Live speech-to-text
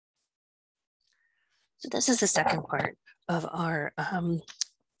So this is the second part of our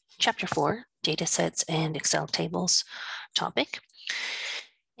Chapter 4, Datasets and Excel Tables topic.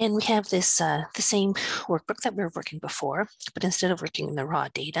 And we have this the same workbook that we were working before, but instead of working in the raw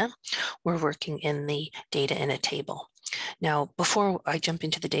data, we're working in the data in a table. Now, before I jump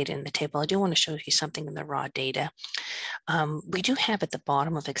into the data in the table, I do want to show you something in the raw data. We do have at the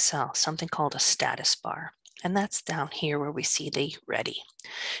bottom of Excel something called a status bar, and that's down here where we see the ready.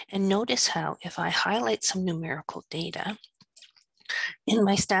 And notice how if I highlight some numerical data, in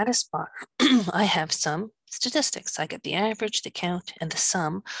my status bar, I have some statistics. I get the average, the count, and the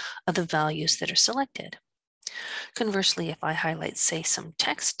sum of the values that are selected. Conversely, if I highlight, say, some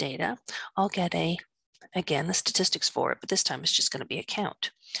text data, I'll get again, the statistics for it, but this time it's just going to be a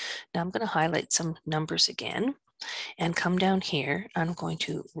count. Now I'm going to highlight some numbers again and come down here. I'm going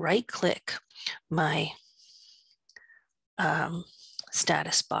to right-click my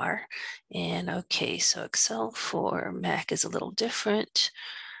status bar. And okay, so Excel for Mac is a little different.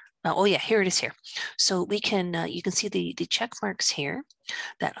 Oh yeah, here it is here. So we can, you can see the check marks here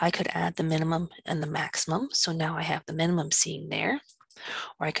that I could add the minimum and the maximum. So now I have the minimum seen there,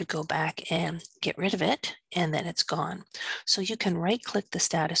 or I could go back and get rid of it and then it's gone. So you can right click the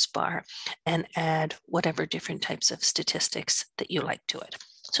status bar and add whatever different types of statistics that you like to it.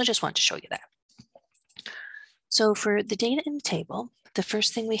 So I just want to show you that. So for the data in the table, the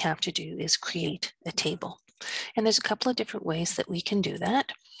first thing we have to do is create a table. And there's a couple of different ways that we can do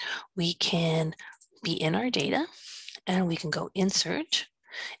that. We can be in our data and we can go insert.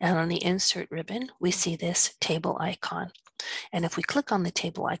 And on the insert ribbon, we see this table icon. And if we click on the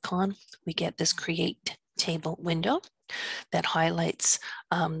table icon, we get this create table window that highlights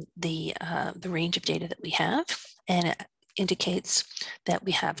the range of data that we have. And it indicates that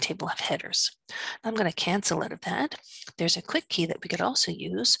we have table of headers. I'm going to cancel out of that. There's a quick key that we could also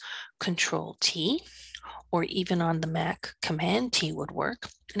use, Control T, or even on the Mac, Command T would work,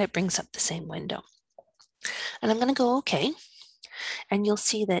 and it brings up the same window. And I'm going to go OK. And you'll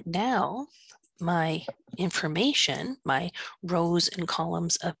see that now my information, my rows and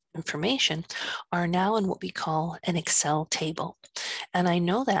columns of information are now in what we call an Excel table. And I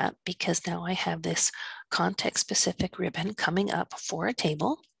know that because now I have this context-specific ribbon coming up for a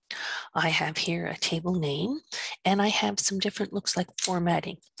table. I have here a table name, and I have some different, looks like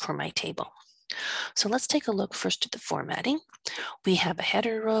formatting for my table. So let's take a look first at the formatting. We have a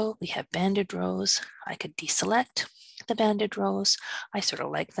header row, we have banded rows. I could deselect the banded rows. I sort of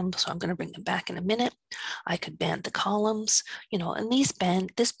like them, so I'm going to bring them back in a minute. I could band the columns, and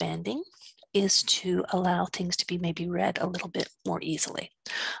this banding is to allow things to be maybe read a little bit more easily.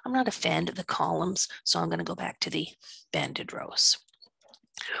 I'm not a fan of the columns, so I'm going to go back to the banded rows.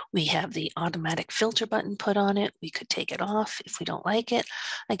 We have the automatic filter button put on it. We could take it off if we don't like it.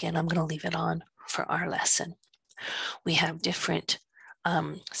 Again, I'm going to leave it on for our lesson. We have different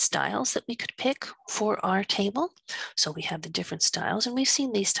styles that we could pick for our table. So we have the different styles, and we've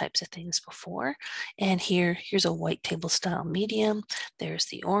seen these types of things before. And here's a white table style medium. There's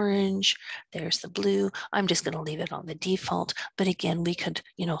the orange, there's the blue. I'm just going to leave it on the default. But again, we could,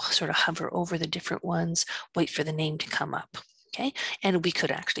 sort of hover over the different ones, wait for the name to come up. Okay, and we could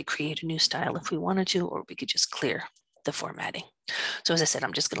actually create a new style if we wanted to, or we could just clear the formatting. So as I said,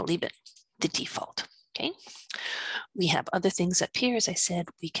 I'm just going to leave it the default. Okay, we have other things up here. As I said,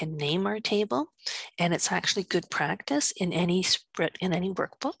 we can name our table, and it's actually good practice in any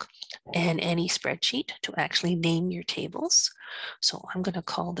workbook and any spreadsheet to actually name your tables. So I'm going to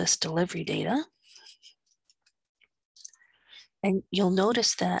call this delivery data. And you'll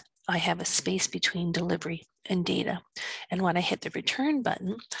notice that I have a space between delivery and data. And when I hit the return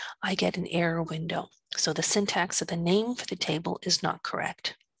button, I get an error window. So the syntax of the name for the table is not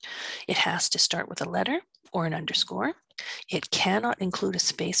correct. It has to start with a letter or an underscore. It cannot include a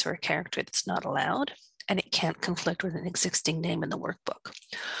space or a character that's not allowed, and it can't conflict with an existing name in the workbook.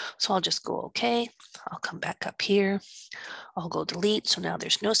 So I'll just go OK. I'll come back up here. I'll go delete. So now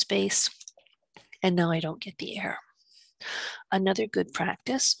there's no space, and now I don't get the error. Another good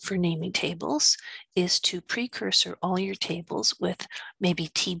practice for naming tables is to precursor all your tables with maybe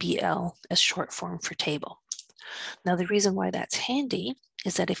TBL as short form for table. Now, the reason why that's handy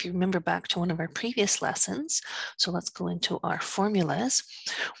is that if you remember back to one of our previous lessons, so let's go into our formulas,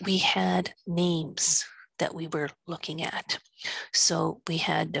 we had names that we were looking at. So we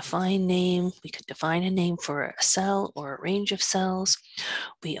had define name, we could define a name for a cell or a range of cells.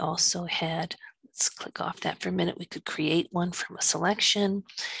 We also had, let's click off that for a minute, we could create one from a selection.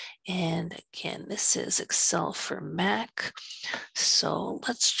 And again, this is Excel for Mac. So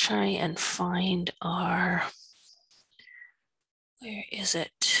let's try and find our, where is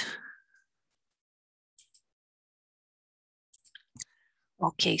it?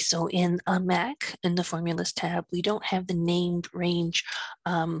 Okay, so in a Mac, in the Formulas tab, we don't have the named range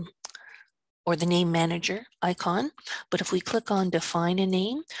or the name manager icon. But if we click on define a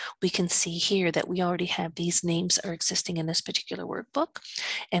name, we can see here that we already have these names are existing in this particular workbook.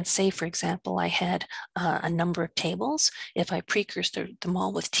 And say, for example, I had a number of tables. If I precursored them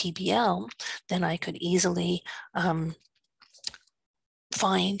all with TBL, then I could easily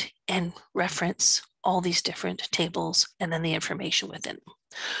find and reference all these different tables and then the information within them.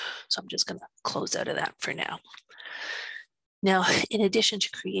 So I'm just going to close out of that for now. Now, in addition to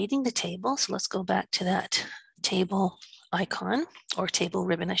creating the table, so let's go back to that table icon or table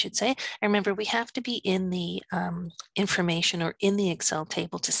ribbon, I should say. And remember, we have to be in the information or in the Excel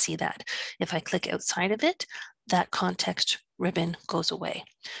table to see that. If I click outside of it, that context ribbon goes away.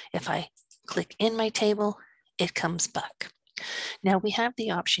 If I click in my table, it comes back. Now we have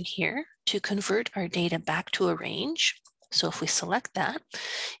the option here to convert our data back to a range. So if we select that,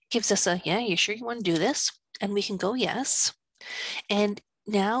 it gives us a, yeah, you sure you want to do this? And we can go yes. And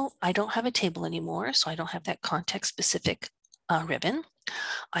now I don't have a table anymore, so I don't have that context specific ribbon.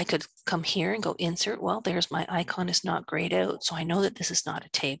 I could come here and go insert. Well, there's my icon is not grayed out, so I know that this is not a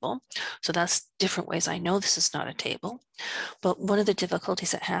table. So that's different ways I know this is not a table. But one of the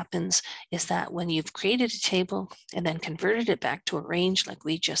difficulties that happens is that when you've created a table and then converted it back to a range like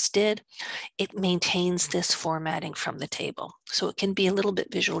we just did, it maintains this formatting from the table. So it can be a little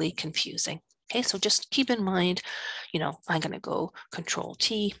bit visually confusing. Okay, so just keep in mind, I'm going to go Control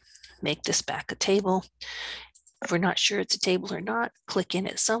T, make this back a table. If we're not sure it's a table or not, click in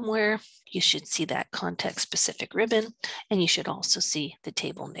it somewhere. You should see that context specific ribbon, and you should also see the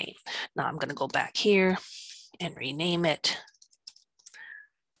table name. Now I'm going to go back here and rename it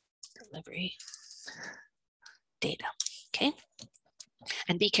delivery data. Okay.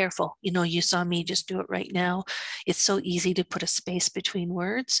 And be careful. You saw me just do it right now. It's so easy to put a space between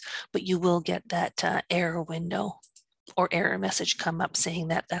words, but you will get that error window or error message come up saying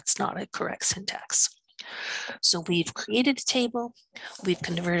that that's not a correct syntax. So we've created a table. We've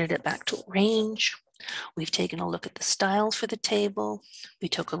converted it back to a range. We've taken a look at the styles for the table. We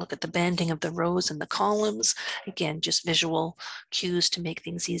took a look at the banding of the rows and the columns. Again, just visual cues to make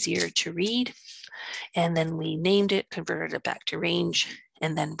things easier to read. And then we named it, converted it back to range,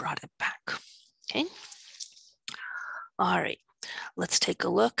 and then brought it back. Okay. All right, let's take a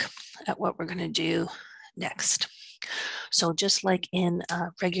look at what we're going to do next. So just like in a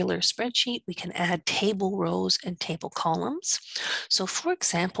regular spreadsheet, we can add table rows and table columns. So for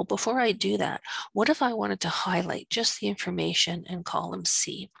example, before I do that, what if I wanted to highlight just the information in column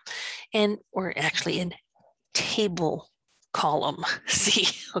C, or actually in table column C,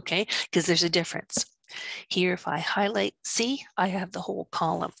 okay? Because there's a difference. Here, if I highlight C, I have the whole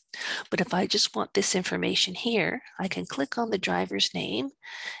column. But if I just want this information here, I can click on the driver's name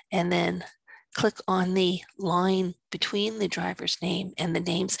and then click on the line between the driver's name and the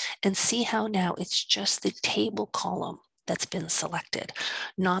names and see how now it's just the table column that's been selected,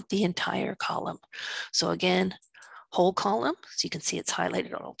 not the entire column. So again, whole column, so you can see it's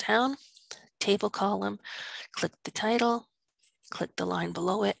highlighted all down, table column, click the title, click the line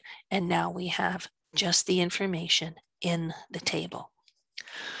below it, and now we have just the information in the table.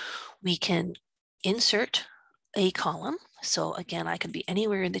 We can insert a column. So again, I could be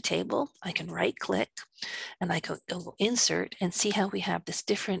anywhere in the table. I can right click and I could go insert and see how we have this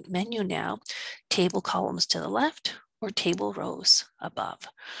different menu now, table columns to the left or table rows above.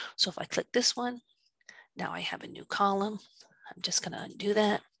 So if I click this one, now I have a new column. I'm just going to undo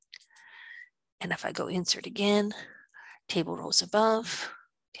that. And if I go insert again, table rows above,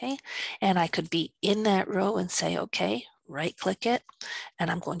 okay? And I could be in that row and say, okay, right click it,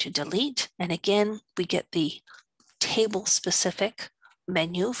 and I'm going to delete. And again, we get the table specific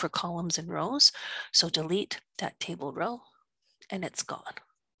menu for columns and rows. So delete that table row and it's gone.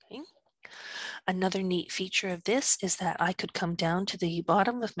 Okay. Another neat feature of this is that I could come down to the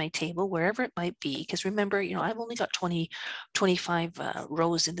bottom of my table, wherever it might be, because remember, I've only got 25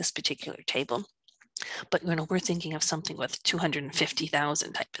 rows in this particular table. But we're thinking of something with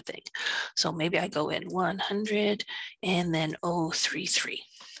 250,000 type of thing. So maybe I go in 100 and then 033.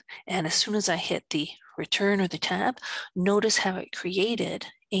 And as soon as I hit the return or the tab, notice how it created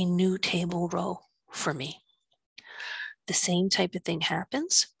a new table row for me. The same type of thing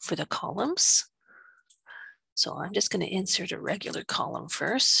happens for the columns. So I'm just going to insert a regular column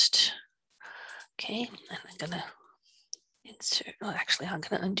first. Okay, and I'm going to insert, well, actually, I'm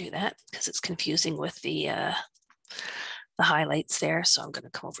going to undo that because it's confusing with the highlights there. So I'm going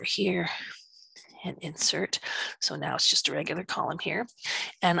to come over here and insert. So now it's just a regular column here.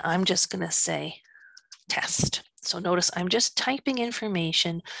 And I'm just going to say test. So notice I'm just typing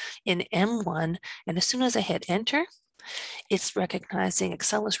information in M1, and as soon as I hit enter, it's recognizing,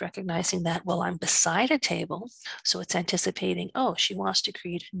 Excel is recognizing that, well, I'm beside a table, so it's anticipating, oh, she wants to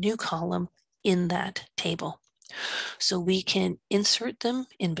create a new column in that table. So we can insert them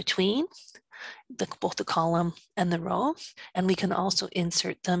in between both the column and the row, and we can also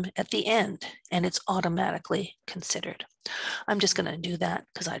insert them at the end, and it's automatically considered. I'm just going to do that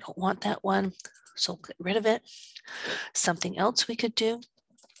because I don't want that one, so get rid of it. Something else we could do,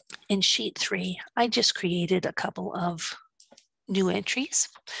 in sheet 3, I just created a couple of new entries,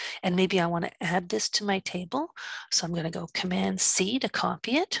 and maybe I want to add this to my table. So I'm going to go Command C to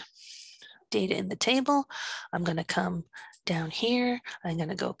copy it, data in the table. I'm going to come down here. I'm going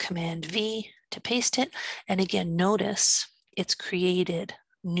to go Command V to paste it. And again, notice it's created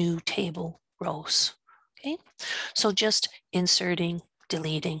new table rows. Okay, so just inserting,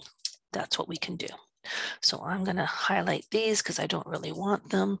 deleting, that's what we can do. So I'm going to highlight these because I don't really want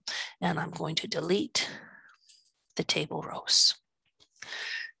them, and I'm going to delete the table rows.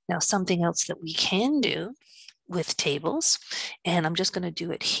 Now, something else that we can do with tables, and I'm just going to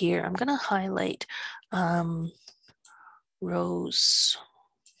do it here. I'm going to highlight rows.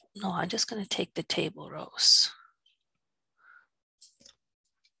 No, I'm just going to take the table rows.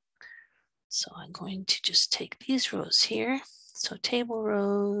 So I'm going to just take these rows here. So table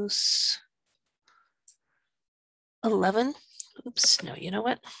rows 11. Oops, no, you know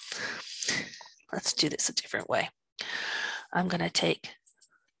what? Let's do this a different way. I'm going to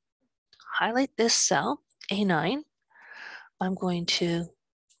highlight this cell, A9. I'm going to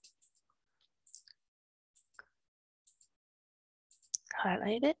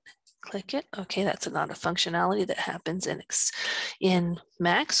highlight it, click it. Okay, that's not a functionality that happens in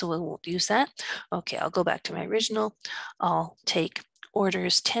Mac, so we won't use that. Okay, I'll go back to my original. I'll take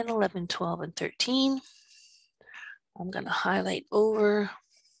orders 10, 11, 12, and 13. I'm going to highlight over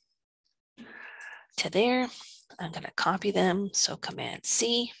to there. I'm going to copy them, so Command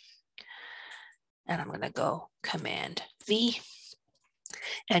C, and I'm going to go Command V.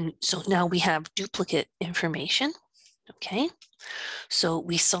 And so now we have duplicate information. Okay, so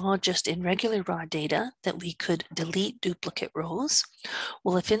we saw just in regular raw data that we could delete duplicate rows.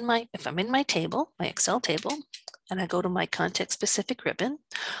 Well, if I'm in my table, my Excel table, and I go to my context specific ribbon,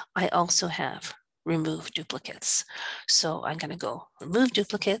 I also have remove duplicates. So I'm going to go remove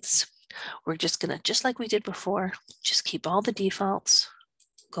duplicates. We're just going to, just like we did before, just keep all the defaults,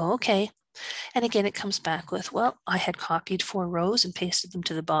 go okay. And again, it comes back with, well, I had copied 4 rows and pasted them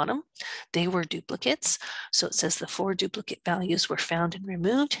to the bottom. They were duplicates. So it says the 4 duplicate values were found and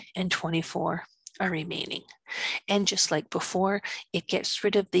removed, and 24 are remaining. And just like before, it gets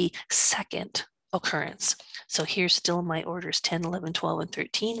rid of the second occurrence. So here's still my orders 10, 11, 12, and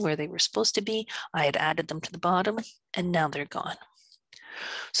 13 where they were supposed to be. I had added them to the bottom, and now they're gone.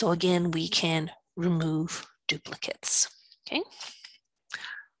 So again, we can remove duplicates. Okay.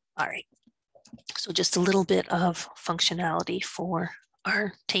 All right. So just a little bit of functionality for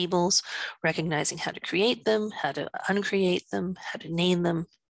our tables, recognizing how to create them, how to uncreate them, how to name them,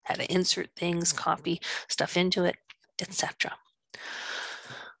 how to insert things, copy stuff into it, etc.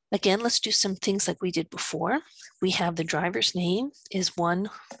 Again, let's do some things like we did before. We have the driver's name is one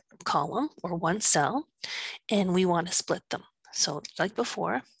column or one cell, and we want to split them. So like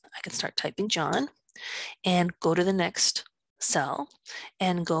before, I can start typing John and go to the next cell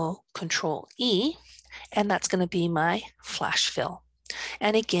and go Control E, and that's going to be my flash fill.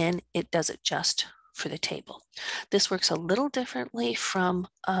 And again, it does it just for the table. This works a little differently from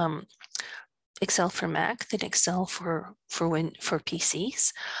Excel for Mac than Excel for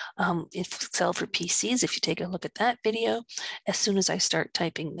PCs. Excel for PCs, if you take a look at that video, as soon as I start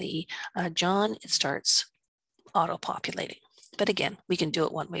typing the John, it starts auto-populating. But again, we can do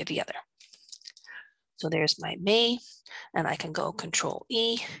it one way or the other. So there's my May, and I can go Control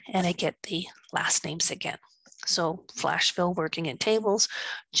E, and I get the last names again. So flash fill working in tables,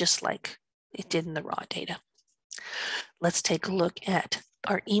 just like it did in the raw data. Let's take a look at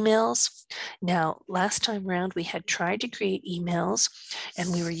our emails. Now, last time around, we had tried to create emails,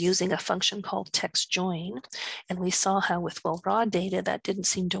 and we were using a function called text join. And we saw how with raw data, that didn't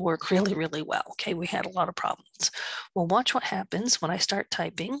seem to work really, really well. Okay, we had a lot of problems. Well, watch what happens when I start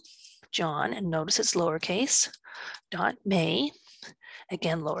typing John, and notice it's lowercase, .may,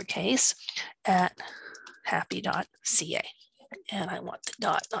 again lowercase, at happy.ca. And I want the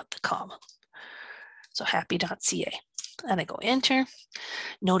dot, not the comma. So happy.ca. And I go enter.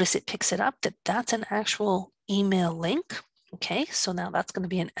 Notice it picks it up that that's an actual email link. Okay, so now that's going to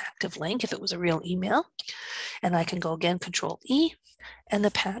be an active link if it was a real email. And I can go again, Control E, and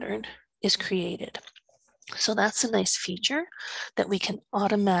the pattern is created. So that's a nice feature that we can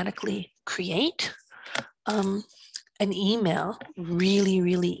automatically create an email really,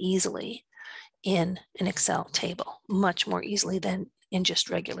 really easily in an Excel table, much more easily than in just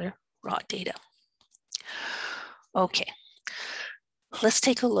regular raw data. Okay, let's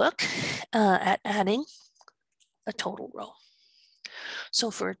take a look at adding a total row. So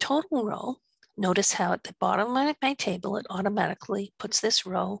for a total row, notice how at the bottom of my table, it automatically puts this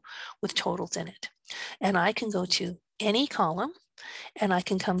row with totals in it. And I can go to any column and I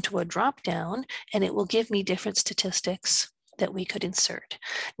can come to a drop down and it will give me different statistics that we could insert.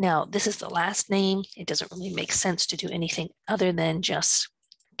 Now, this is the last name. It doesn't really make sense to do anything other than just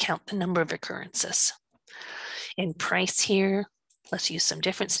count the number of occurrences. In price here, let's use some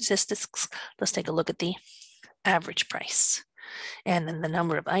different statistics. Let's take a look at the average price. And then the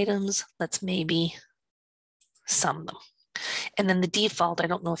number of items, let's maybe sum them. And then the default, I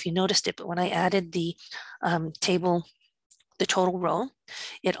don't know if you noticed it, but when I added the table, the total row,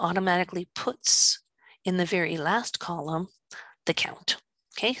 it automatically puts in the very last column the count.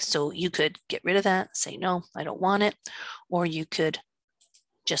 Okay, so you could get rid of that, say, no, I don't want it, or you could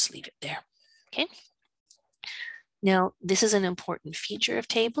just leave it there. Okay. Now, this is an important feature of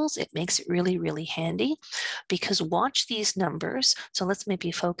tables. It makes it really, really handy because watch these numbers. So let's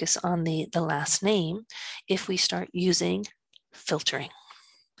maybe focus on the last name if we start using filtering.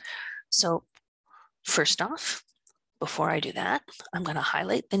 So first off, before I do that, I'm going to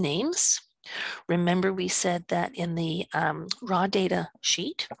highlight the names. Remember, we said that in the raw data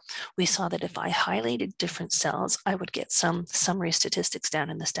sheet, we saw that if I highlighted different cells, I would get some summary statistics down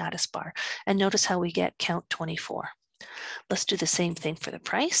in the status bar. And notice how we get count 24. Let's do the same thing for the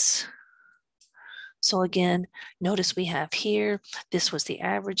price. So again, notice we have here, this was the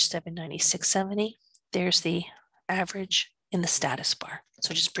average, 796.70. There's the average in the status bar.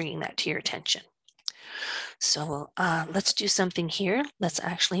 So just bringing that to your attention. So let's do something here. Let's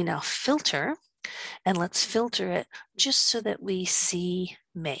actually now filter, and let's filter it just so that we see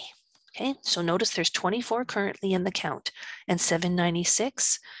May. Okay, so notice there's 24 currently in the count and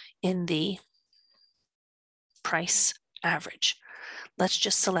 796 in the price average. Let's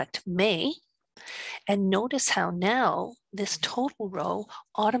just select May and notice how now this total row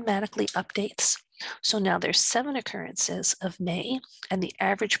automatically updates. So now there's 7 occurrences of May, and the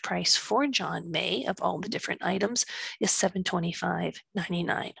average price for John May of all the different items is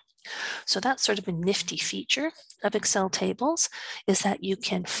 $725.99. So that's sort of a nifty feature of Excel tables, is that you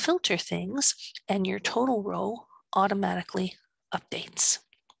can filter things and your total row automatically updates.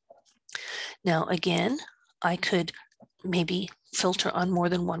 Now, again, I could maybe filter on more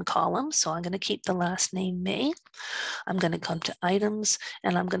than one column. So I'm going to keep the last name May. I'm going to come to items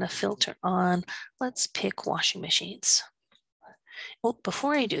and I'm going to filter on, let's pick washing machines. Oh,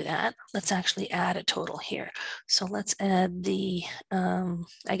 before I do that, let's actually add a total here. So let's add the,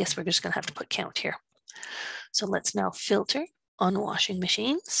 I guess we're just going to have to put count here. So let's now filter on washing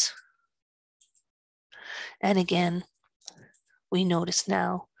machines. And again, we notice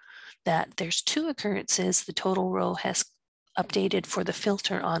now that there's 2 occurrences. The total row has updated for the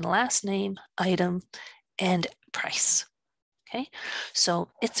filter on last name, item, and price. Okay, so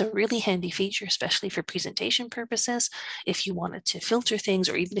it's a really handy feature, especially for presentation purposes. If you wanted to filter things,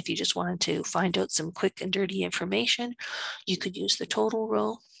 or even if you just wanted to find out some quick and dirty information, you could use the total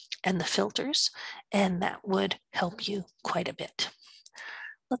row and the filters, and that would help you quite a bit.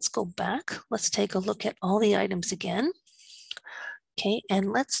 Let's go back. Let's take a look at all the items again. Okay,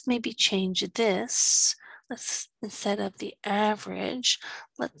 and let's maybe change this. Let's, instead of the average,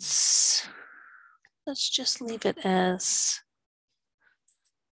 let's just leave it as,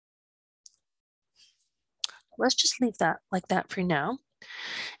 let's just leave that like that for now.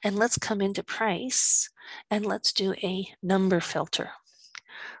 And let's come into price and let's do a number filter.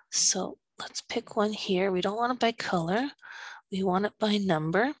 So let's pick one here. We don't want it by color. We want it by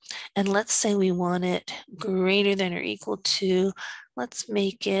number. And let's say we want it greater than or equal to, let's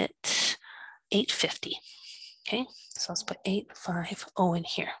make it 850. Okay, so let's put 850 in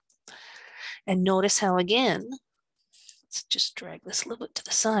here. And notice how again, let's just drag this a little bit to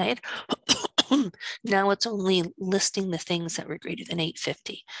the side. Now it's only listing the things that were greater than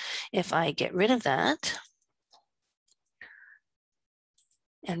 850. If I get rid of that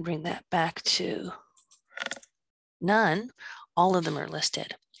and bring that back to none, all of them are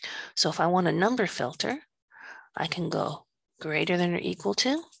listed. So if I want a number filter, I can go greater than or equal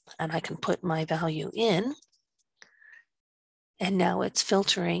to, and I can put my value in. And now it's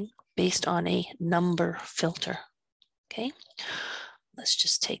filtering based on a number filter. Okay, let's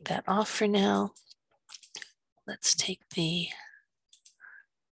just take that off for now. Let's take the,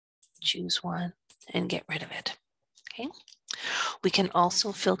 choose one. and get rid of it. Okay. We can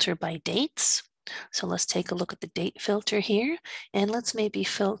also filter by dates. So let's take a look at the date filter here, and let's maybe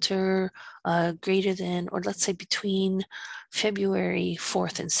filter greater than, or let's say between February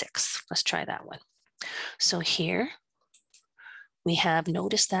 4th and 6th. Let's try that one. So here we have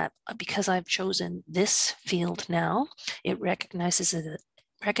noticed that because I've chosen this field now, it recognizes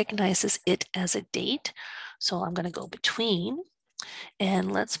it as a date. So I'm going to go between,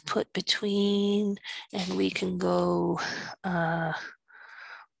 and let's put between, and we can go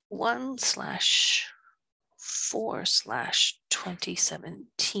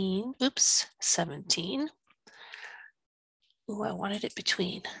 1/4/2017. Oops, 17. Oh, I wanted it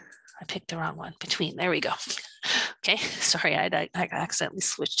between. I picked the wrong one. Between. There we go. Okay, sorry, I accidentally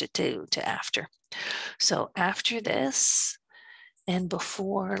switched it to after. So after this and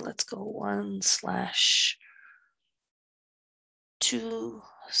before, let's go 1/2/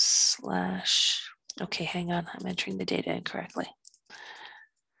 okay, hang on, I'm entering the data incorrectly.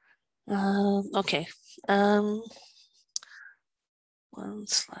 Okay,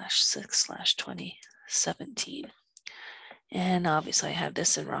 1/6/2017. And obviously I have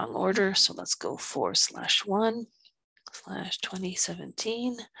this in wrong order, so let's go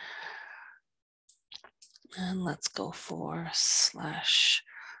 4/1/2017. And let's go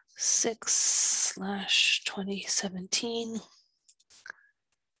 4/6/2017.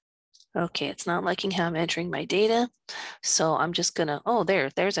 Okay, it's not liking how I'm entering my data. So I'm just gonna, oh,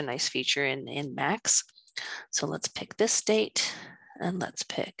 there's a nice feature in Max. So let's pick this date and let's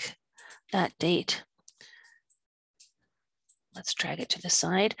pick that date. Let's drag it to the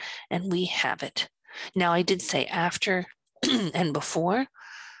side and we have it. Now I did say after and before,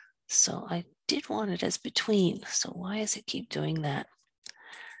 so I did want it as between. So why does it keep doing that?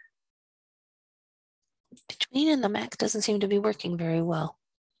 Between and the Mac doesn't seem to be working very well.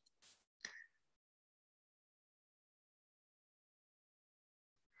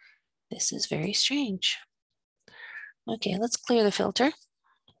 This is very strange. Okay, let's clear the filter.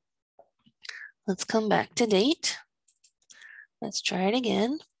 Let's come back to date. Let's try it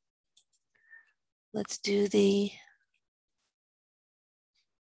again. Let's do the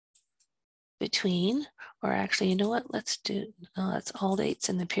between, or actually, you know what? Let's do, oh, that's all dates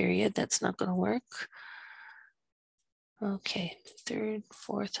in the period. That's not gonna work. Okay, 3rd,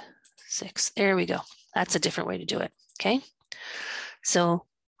 4th, 6th. There we go. That's a different way to do it, okay? So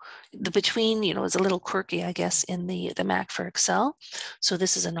the between, is a little quirky, I guess, in the Mac for Excel. So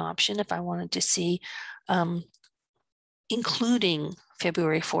this is an option if I wanted to see, including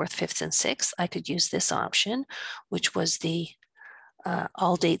February 4th, 5th, and 6th, I could use this option, which was the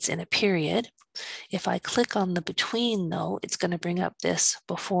all dates in a period. If I click on the between though, it's going to bring up this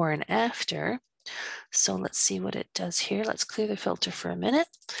before and after. So let's see what it does here. Let's clear the filter for a minute.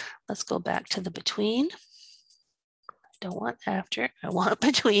 Let's go back to the between. I don't want after, I want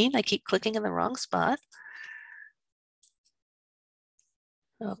between. I keep clicking in the wrong spot.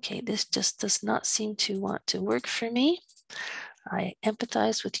 Okay, this just does not seem to want to work for me. I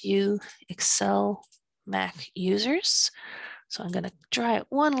empathize with you, Excel Mac users. So I'm going to try it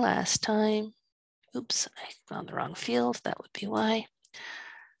one last time. Oops, I found the wrong field. That would be why.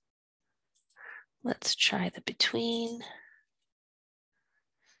 Let's try the between.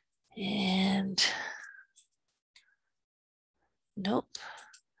 And nope.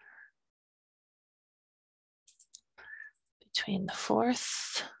 Between the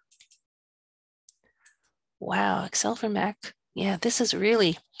 4th. Wow, Excel for Mac. Yeah, this is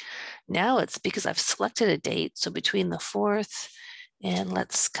really, now it's because I've selected a date. So between the 4th and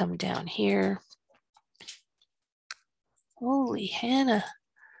let's come down here. Holy Hannah.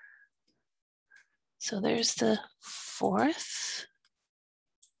 So there's the 4th.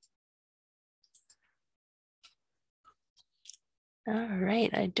 All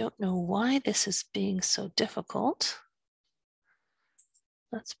right, I don't know why this is being so difficult.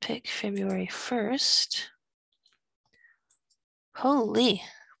 Let's pick February 1st. Holy,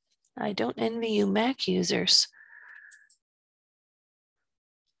 I don't envy you Mac users.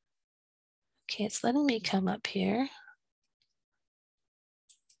 Okay, it's letting me come up here.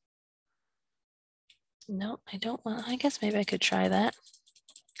 No, I don't want, I guess maybe I could try that.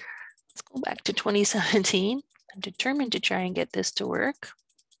 Let's go back to 2017. I'm determined to try and get this to work.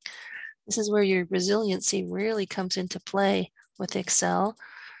 This is where your resiliency really comes into play with Excel,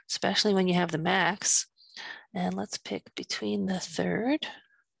 especially when you have the Macs. And let's pick between the 3rd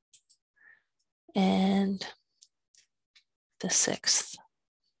and the 6th.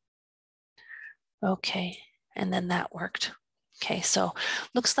 Okay, and then that worked. Okay, so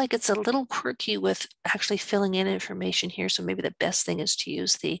looks like it's a little quirky with actually filling in information here. So maybe the best thing is to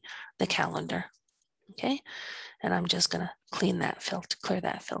use the calendar. Okay, and I'm just gonna clear that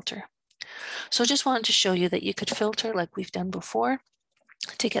filter. So I just wanted to show you that you could filter like we've done before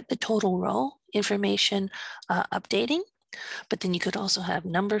to get the total row information updating, but then you could also have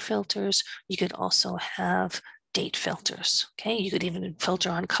number filters. You could also have date filters. Okay, you could even filter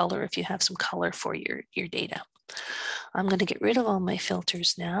on color if you have some color for your data. I'm going to get rid of all my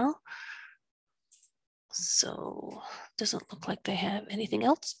filters now. So it doesn't look like they have anything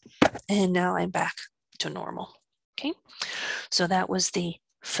else. And now I'm back to normal. Okay, so that was the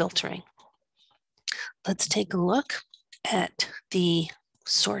filtering. Let's take a look at the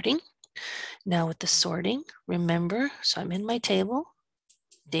sorting. Now with the sorting, remember, so I'm in my table,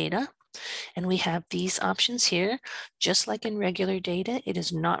 data, and we have these options here. Just like in regular data, it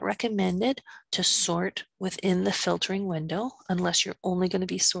is not recommended to sort within the filtering window unless you're only going to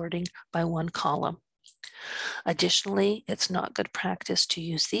be sorting by one column. Additionally, it's not good practice to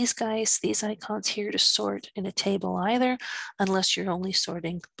use these icons here to sort in a table either, unless you're only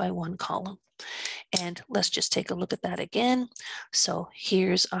sorting by one column. And let's just take a look at that again. So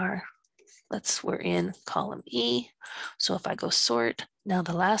here's our, we're in column E. So if I go sort, now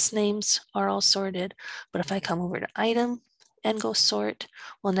the last names are all sorted, but if I come over to item and go sort,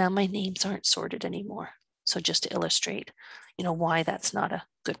 well, now my names aren't sorted anymore. So just to illustrate, why that's not a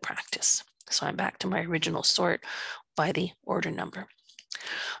good practice. So I'm back to my original sort by the order number.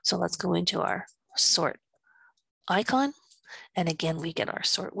 So let's go into our sort icon. And again, we get our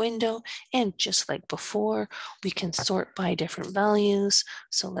sort window. And just like before, we can sort by different values.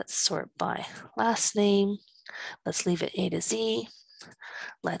 So let's sort by last name. Let's leave it A to Z.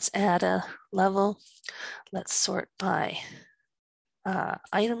 Let's add a level. Let's sort by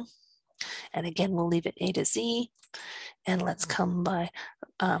item. And again, we'll leave it A to Z. And let's come by,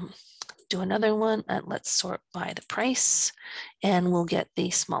 do another one. And let's sort by the price. And we'll get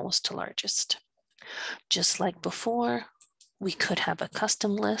the smallest to largest. Just like before, we could have a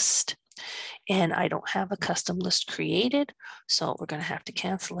custom list, and I don't have a custom list created, so we're going to have to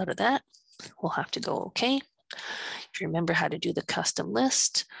cancel out of that. We'll have to go OK. If you remember how to do the custom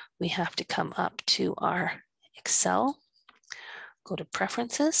list, we have to come up to our Excel, go to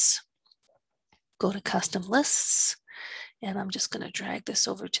Preferences, go to Custom Lists, and I'm just going to drag this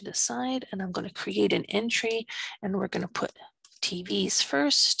over to the side, and I'm going to create an entry, and we're going to put TVs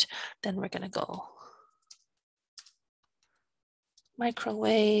first, then we're going to go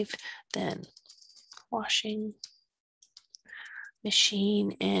microwave, then washing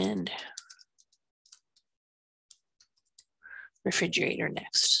machine, and refrigerator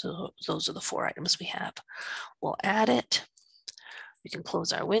next. So those are the 4 items we have. We'll add it. We can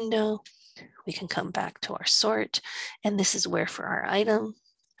close our window. We can come back to our sort. And this is where for our item,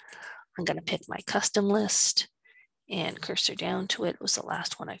 I'm going to pick my custom list and cursor down to it. It was the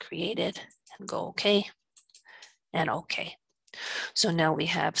last one I created, and go OK and OK. So now we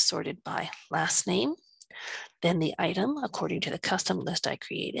have sorted by last name, then the item according to the custom list I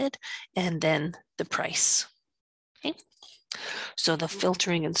created, and then the price. Okay. So the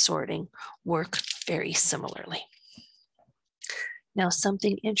filtering and sorting work very similarly. Now,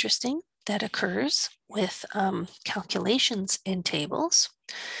 something interesting that occurs with calculations in tables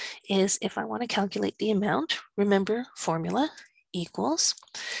is if I want to calculate the amount, remember formula equals,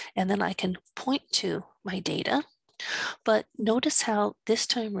 and then I can point to my data. But notice how this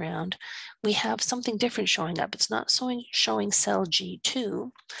time around, we have something different showing up. It's not showing cell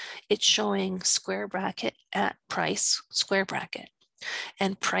G2, it's showing square bracket at price, square bracket.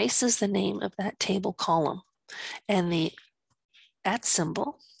 And price is the name of that table column. And the at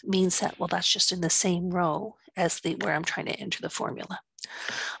symbol means that, well, that's just in the same row as where I'm trying to enter the formula.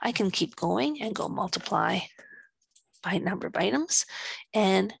 I can keep going and go multiply by number of items,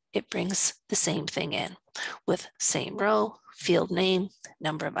 and it brings the same thing in with same row, field name,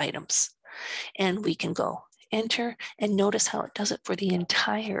 number of items. And we can go enter, and notice how it does it for the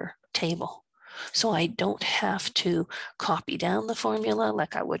entire table. So I don't have to copy down the formula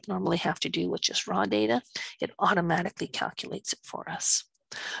like I would normally have to do with just raw data. It automatically calculates it for us.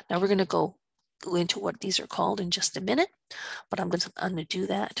 Now we're going to go into what these are called in just a minute, but I'm going to do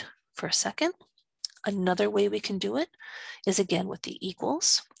that for a second. Another way we can do it is again with the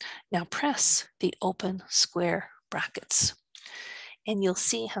equals. Now press the open square brackets. And you'll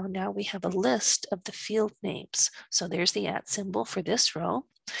see how now we have a list of the field names. So there's the at symbol for this row.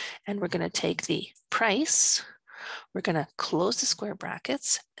 And we're going to take the price. We're going to close the square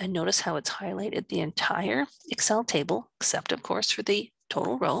brackets, and notice how it's highlighted the entire Excel table, except of course for the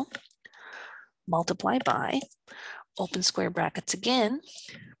total row. Multiply by, open square brackets again,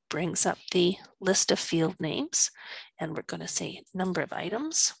 brings up the list of field names, and we're going to say number of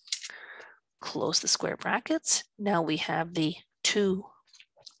items. close the square brackets. Now we have the two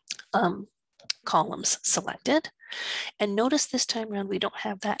columns selected. And notice this time around, we don't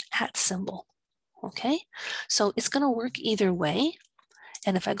have that @ symbol. Okay, so it's going to work either way.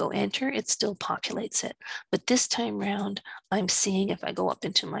 And if I go enter, it still populates it. But this time round, I'm seeing, if I go up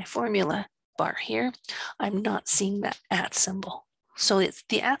into my formula bar here, I'm not seeing that @ symbol. So it's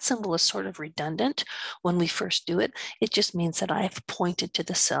the @ symbol is sort of redundant when we first do it. It just means that I've pointed to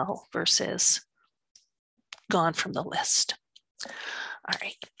the cell versus gone from the list. All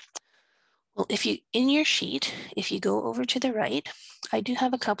right. Well, if you, in your sheet, if you go over to the right, I do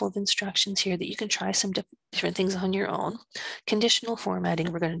have a couple of instructions here that you can try some different things on your own. Conditional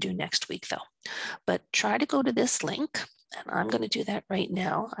formatting we're going to do next week though. But try to go to this link, and I'm going to do that right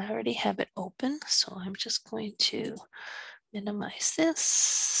now. I already have it open, so I'm just going to minimize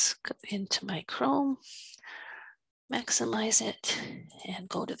this, go into my Chrome, maximize it, and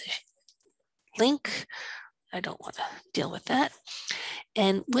go to the link. I don't want to deal with that.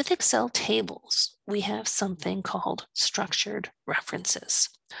 And with Excel tables, we have something called structured references.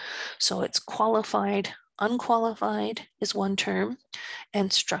 So it's qualified, unqualified is one term,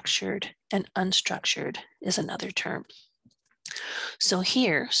 and structured and unstructured is another term. So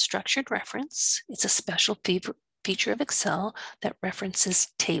here, structured reference, it's a special feature of Excel that references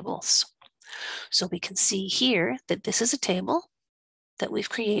tables. So we can see here that this is a table that we've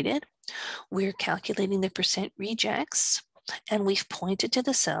created. We're calculating the percent rejects, and we've pointed to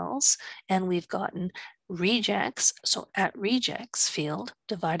the cells, and we've gotten rejects, so @ rejects field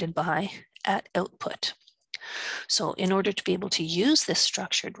divided by @ output. So in order to be able to use this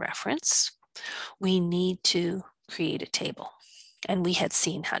structured reference, we need to create a table. And we had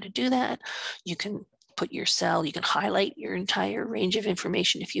seen how to do that. You can put your cell, you can highlight your entire range of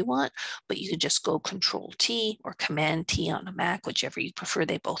information if you want, but you could just go Control-T or Command-T on a Mac, whichever you prefer.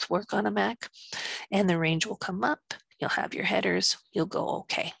 They both work on a Mac. And the range will come up. You'll have your headers. You'll go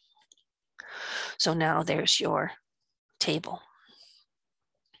OK. So now there's your table.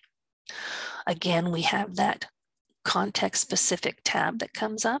 Again, we have that context-specific tab that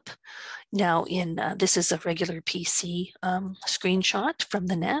comes up. Now this is a regular PC screenshot from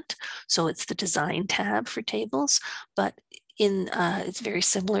the net. So it's the design tab for tables, but it's very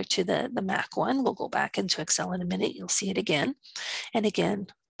similar to the Mac one. We'll go back into Excel in a minute. You'll see it again. And again,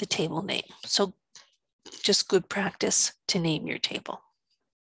 the table name. So just good practice to name your table.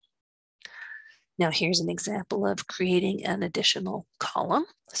 Now here's an example of creating an additional column.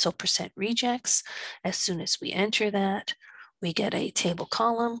 So percent rejects, as soon as we enter that, we get a table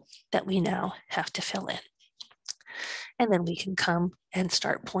column that we now have to fill in. And then we can come and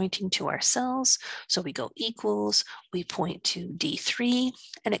start pointing to our cells. So we go equals, we point to D3,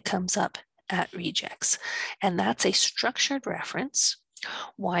 and it comes up @ rejects. And that's a structured reference.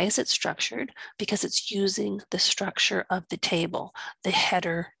 Why is it structured? Because it's using the structure of the table, the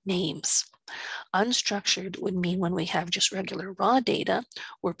header names. Unstructured would mean when we have just regular raw data,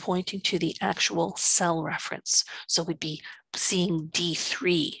 we're pointing to the actual cell reference. So we'd be seeing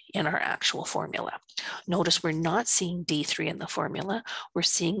D3 in our actual formula. Notice we're not seeing D3 in the formula. We're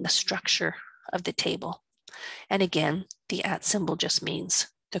seeing the structure of the table. And again, the @ symbol just means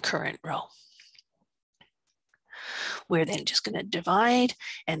the current row. We're then just going to divide,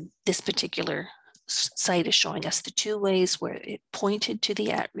 and this particular site is showing us the two ways where it pointed to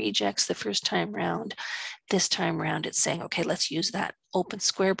the @ rejects the first time round. This time round, it's saying, okay, let's use that open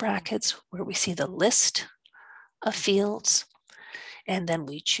square brackets where we see the list of fields. And then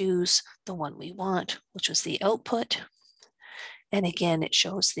we choose the one we want, which was the output. And again, it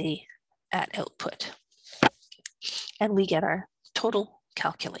shows the @ output. And we get our total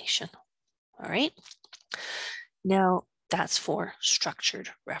calculation. All right. Now that's for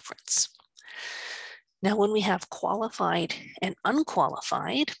structured reference. Now, when we have qualified and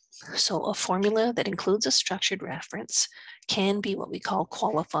unqualified, so a formula that includes a structured reference can be what we call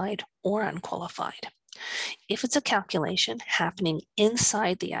qualified or unqualified. If it's a calculation happening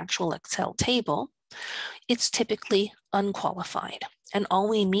inside the actual Excel table, it's typically unqualified. And all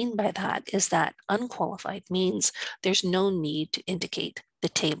we mean by that is that unqualified means there's no need to indicate the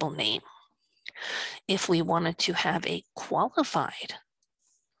table name. If we wanted to have a qualified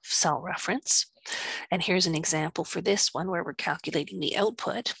cell reference, and here's an example for this one where we're calculating the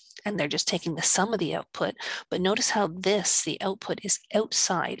output, and they're just taking the sum of the output. But notice how the output is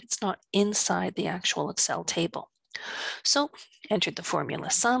outside. It's not inside the actual Excel table. So entered the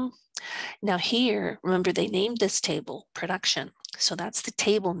formula sum. Now here, remember they named this table production. So that's the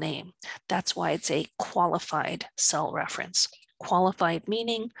table name. That's why it's a qualified cell reference. Qualified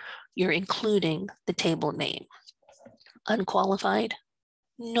meaning you're including the table name. Unqualified,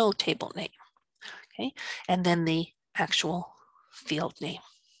 no table name. okay? And then the actual field name,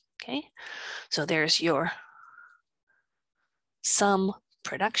 okay? So there's your sum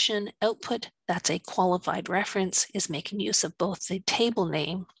production output. That's a qualified reference, is making use of both the table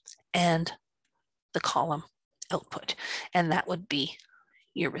name and the column output. And that would be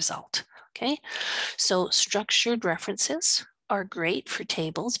your result, okay? So structured references are great for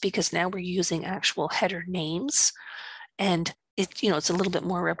tables because now we're using actual header names, and it's a little bit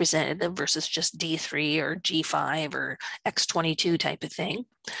more representative versus just D3 or G5 or X22 type of thing.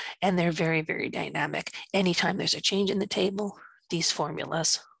 And they're very, very dynamic. Anytime there's a change in the table, these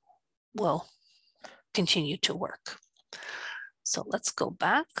formulas will continue to work. So let's go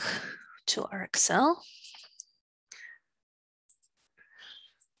back to our Excel.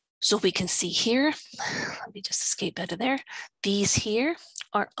 So we can see here, let me just escape out of there. These here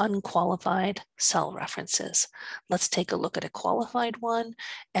are unqualified cell references. Let's take a look at a qualified one,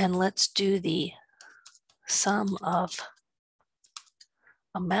 and let's do the sum of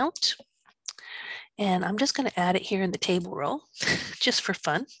amount. And I'm just going to add it here in the table row just for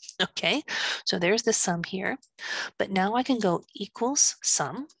fun. Okay, so there's the sum here, but now I can go equals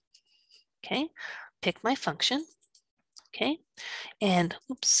sum. Okay, pick my function. Okay, and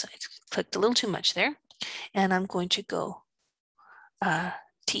oops, I clicked a little too much there. And I'm going to go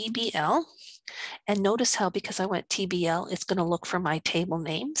TBL. And notice how, because I went TBL, it's going to look for my table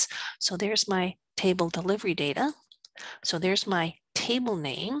names. So there's my table delivery data. So there's my table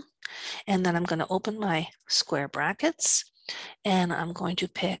name. And then I'm going to open my square brackets. And I'm going to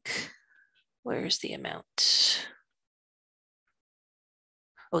pick, where's the amount?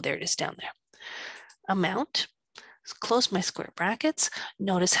 Oh, there it is down there. Amount. Close my square brackets.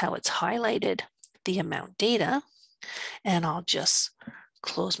 Notice how it's highlighted the amount data. And I'll just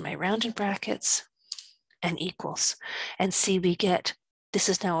close my rounded brackets and equals. And see, we get, this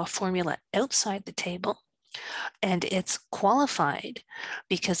is now a formula outside the table, and it's qualified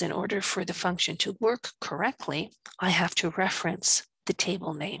because in order for the function to work correctly, I have to reference the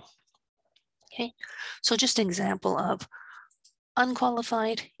table name. Okay, so just an example of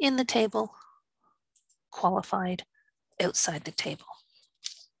unqualified in the table, qualified outside the table.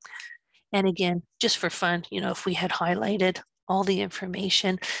 And again, just for fun, if we had highlighted all the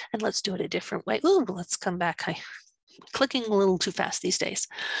information, and let's do it a different way. Ooh, let's come back. I'm clicking a little too fast these days.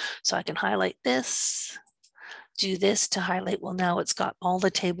 So I can highlight this, do this to highlight. Well, now it's got all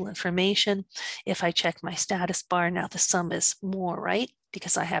the table information. If I check my status bar, now the sum is more, right?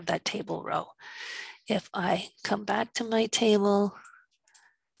 Because I have that table row. If I come back to my table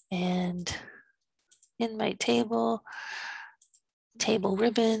and in my table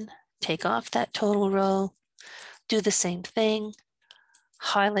ribbon, take off that total row, do the same thing,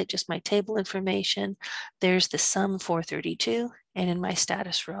 highlight just my table information. There's the sum 432, and in my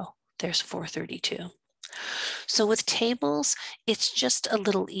status row, there's 432. So with tables, it's just a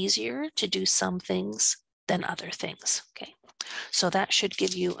little easier to do some things than other things, okay? So that should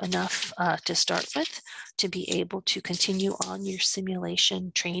give you enough to start with to be able to continue on your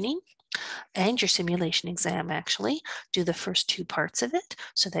simulation training and your simulation exam. Actually do the first two parts of it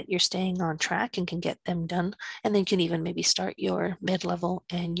so that you're staying on track and can get them done. And then you can even maybe start your mid-level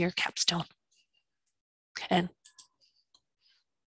and your capstone. And